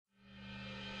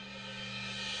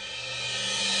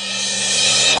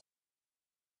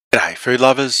food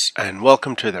lovers, and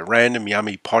welcome to the Random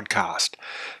Yummy podcast.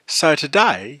 So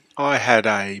today I had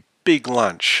a big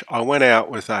lunch. I went out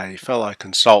with a fellow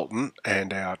consultant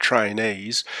and our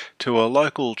trainees to a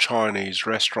local Chinese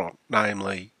restaurant,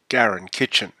 namely Garin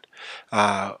Kitchen.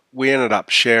 We ended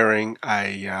up sharing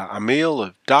a meal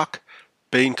of duck,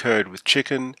 bean curd with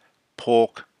chicken,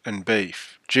 pork and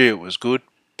beef. Gee, it was good,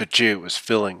 but gee, it was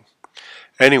filling.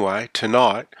 Anyway,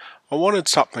 tonight I wanted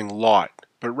something light,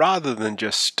 but rather than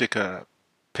just stick a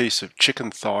piece of chicken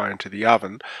thigh into the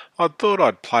oven, I thought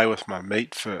I'd play with my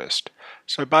meat first.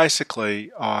 So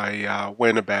basically, I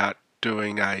went about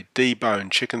doing a deboned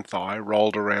chicken thigh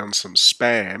rolled around some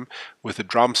spam with a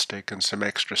drumstick and some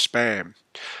extra spam.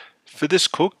 For this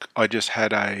cook, I just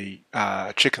had a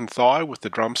chicken thigh with the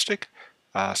drumstick,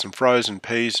 some frozen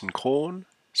peas and corn,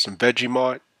 some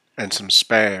Vegemite, and some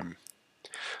spam.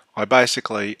 I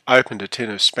basically opened a tin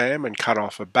of spam and cut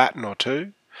off a batten or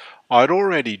two. I'd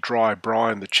already dry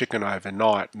brined the chicken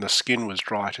overnight and the skin was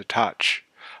dry to touch.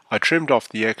 I trimmed off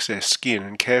the excess skin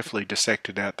and carefully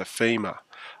dissected out the femur.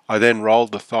 I then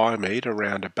rolled the thigh meat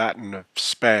around a batten of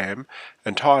spam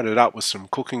and tied it up with some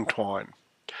cooking twine.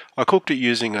 I cooked it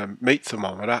using a meat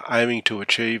thermometer, aiming to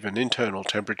achieve an internal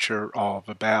temperature of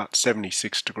about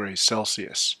 76 degrees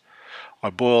Celsius. I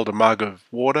boiled a mug of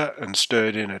water and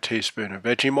stirred in a teaspoon of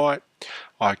Vegemite.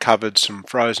 I covered some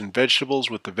frozen vegetables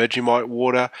with the Vegemite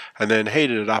water and then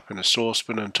heated it up in a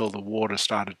saucepan until the water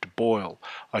started to boil.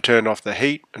 I turned off the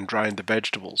heat and drained the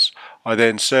vegetables. I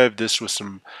then served this with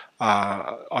some.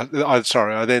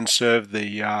 I then served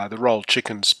the rolled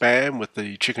chicken spam with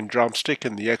the chicken drumstick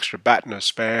and the extra batten of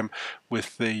spam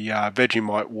with the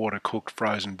Vegemite water cooked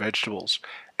frozen vegetables.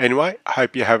 Anyway, I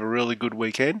hope you have a really good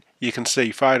weekend. You can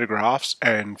see photographs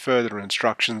and further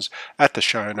instructions at the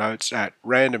show notes at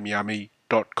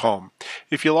randomyummy.com.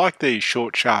 If you like these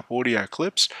short, sharp audio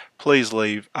clips, please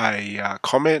leave a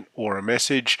comment or a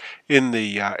message in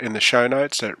the show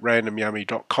notes at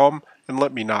randomyummy.com and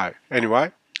let me know.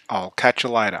 Anyway, I'll catch you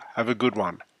later. Have a good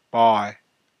one. Bye.